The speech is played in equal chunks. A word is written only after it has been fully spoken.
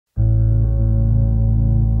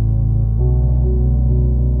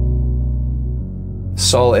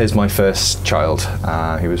Sol is my first child.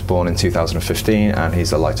 He was born in 2015 and he's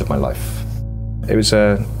the light of my life. It was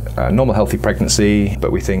a normal healthy pregnancy,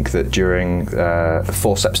 but we think that during the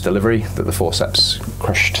forceps delivery that the forceps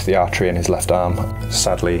crushed the artery in his left arm.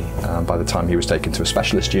 Sadly, by the time he was taken to a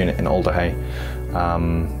specialist unit in Alderhay,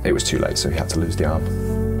 it was too late, so he had to lose the arm.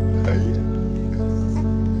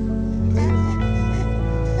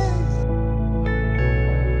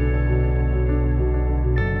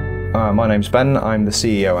 My name's Ben, I'm the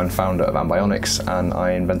CEO and founder of Ambionics, and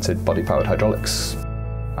I invented body-powered hydraulics.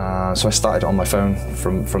 So I started on my phone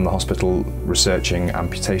from the hospital researching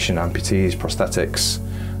amputation, amputees, prosthetics,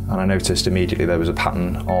 and I noticed immediately there was a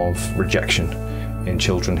pattern of rejection in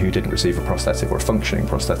children who didn't receive a prosthetic or a functioning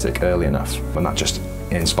prosthetic early enough, and that just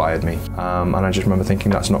inspired me. And I just remember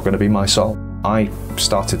thinking that's not going to be my Sol. I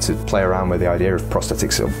started to play around with the idea of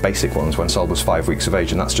prosthetics, basic ones, when Sol was 5 weeks of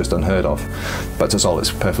age, and that's just unheard of. But to Sol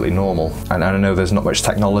it's perfectly normal. And I know there's not much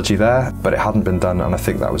technology there, but it hadn't been done, and I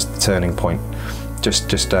think that was the turning point.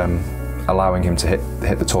 Just allowing him to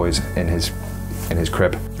hit the toys in his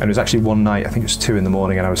crib. And it was actually one night, I think it was 2 in the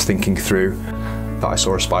morning, and I was thinking through that I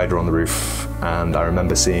saw a spider on the roof, and I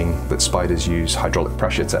remember seeing that spiders use hydraulic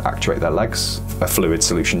pressure to actuate their legs. A fluid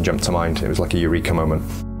solution jumped to mind. It was like a eureka moment.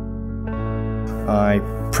 I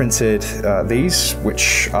printed these,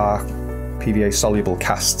 which are PVA soluble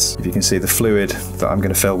casts. If you can see the fluid that I'm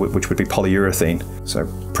going to fill with, which would be polyurethane. So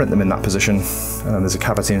print them in that position, and then there's a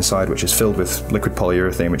cavity inside which is filled with liquid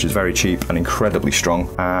polyurethane, which is very cheap and incredibly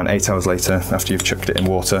strong. And 8 hours later, after you've chucked it in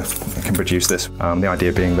water, it can produce this. The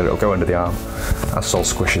idea being that it'll go under the arm. As Sol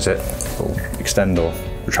squishes it, it'll extend or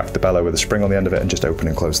retract the bellow with a spring on the end of it and just open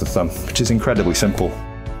and close the thumb, which is incredibly simple.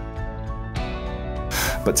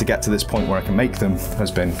 But to get to this point where I can make them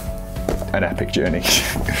has been an epic journey.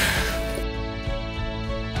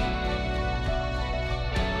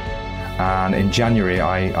 And in January,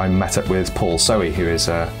 I met up with Paul Soey, who is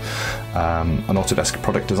an Autodesk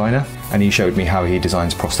product designer, and he showed me how he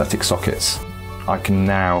designs prosthetic sockets. I can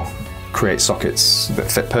now create sockets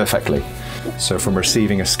that fit perfectly. So from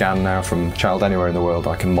receiving a scan now from a child anywhere in the world,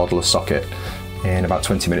 I can model a socket in about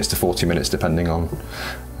 20 minutes to 40 minutes, depending on,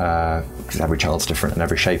 because every child's different and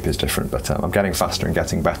every shape is different, but I'm getting faster and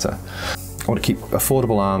getting better. I want to keep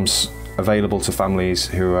affordable arms available to families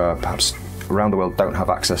who are perhaps around the world don't have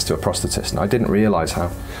access to a prosthetist. And I didn't realise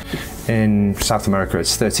how in South America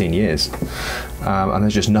it's 13 years and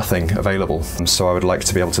there's just nothing available. And so I would like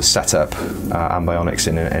to be able to set up Ambionics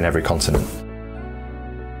in every continent.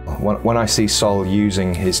 When I see Sol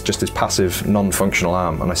using his passive, non-functional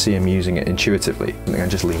arm, and I see him using it intuitively, I can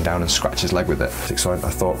just lean down and scratch his leg with it. So I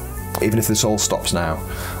thought, even if this all stops now,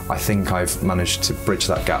 I think I've managed to bridge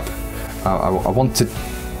that gap. I wanted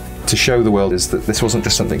to show the world is that this wasn't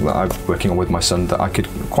just something that I'm working on with my son, that I could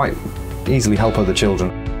quite easily help other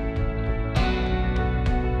children.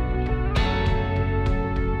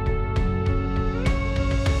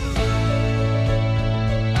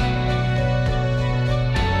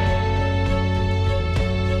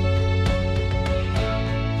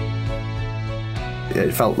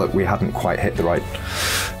 It felt like we hadn't quite hit the right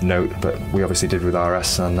note, but we obviously did with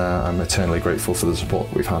RS, and I'm eternally grateful for the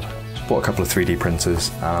support we've had. Bought a couple of 3D printers.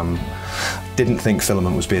 Didn't think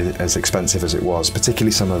filament was be as expensive as it was,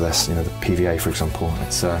 particularly some of this, the PVA, for example.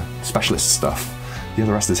 It's specialist stuff. The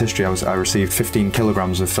rest is history. I received 15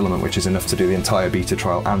 kilograms of filament, which is enough to do the entire beta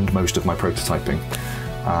trial and most of my prototyping.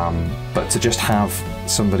 But to just have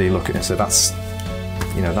somebody look at it and say, that's,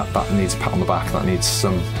 that needs a pat on the back, that needs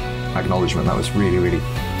some acknowledgement, that was really, really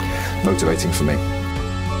motivating for me.